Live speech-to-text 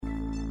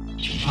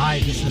Hi,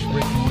 this is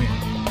Rick Moyer,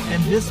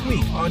 and this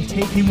week on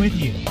Take Him With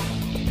You,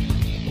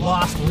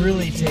 Lost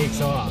really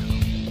takes off.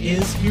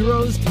 Is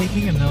Heroes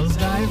taking a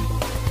nosedive?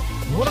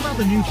 What about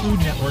the new Food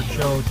Network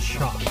show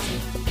Chopped?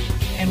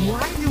 And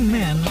why do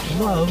men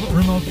love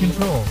remote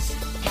controls?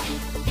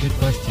 Good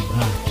question,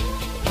 huh?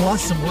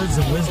 Plus some words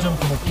of wisdom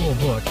from a cool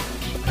book.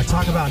 I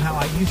talk about how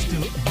I used to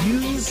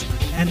use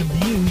and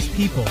abuse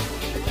people.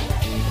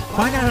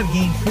 Find out how to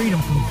gain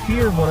freedom from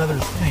fear of what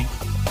others think.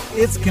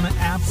 It's going to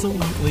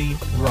absolutely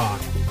rock.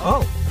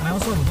 Oh, and I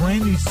also have a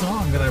brand new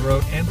song that I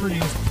wrote and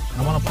produced.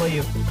 I want to play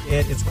you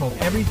it. It's called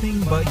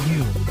Everything But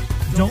You.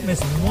 Don't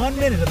miss 1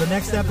 minute of the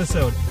next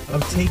episode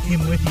of Take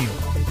Him With You,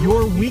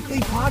 your weekly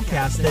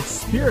podcast that's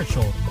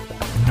spiritual,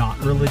 not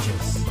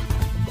religious.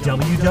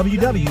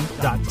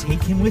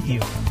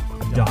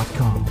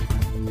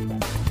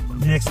 www.takehimwithyou.com.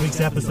 Next week's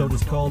episode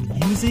is called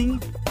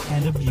Using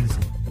and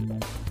Abusing.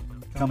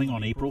 Coming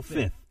on April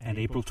 5th and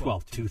April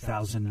 12th,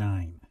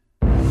 2009.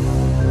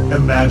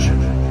 Imagine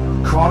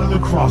caught in the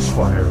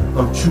crossfire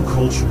of two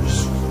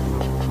cultures.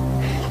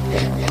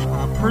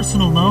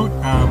 Personal note,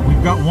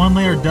 we've got one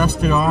layer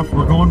dusted off.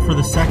 We're going for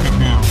the second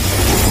now.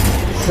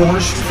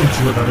 Forced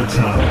into another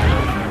town.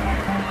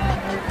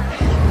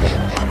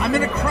 I'm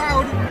in a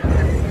crowd.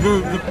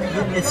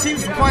 It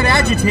seems quite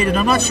agitated.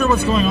 I'm not sure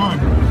what's going on.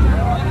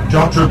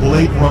 Dr.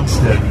 Blake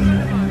Rumstead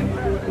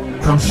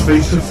comes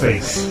face to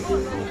face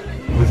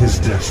with his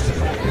destiny.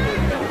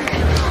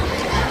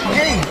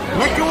 Hey,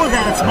 let go of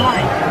that. It's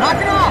mine. Knock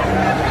it off.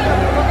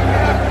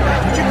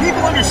 Did you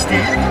people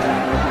understand?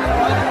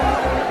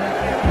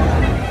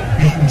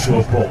 Beaten to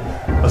a pulp,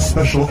 a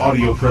special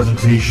audio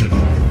presentation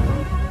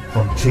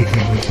from Take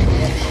Him With You.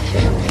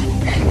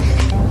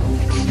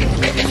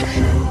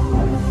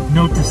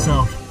 Note to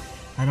self,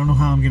 I don't know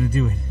how I'm going to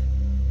do it,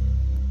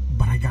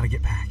 but I got to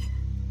get back.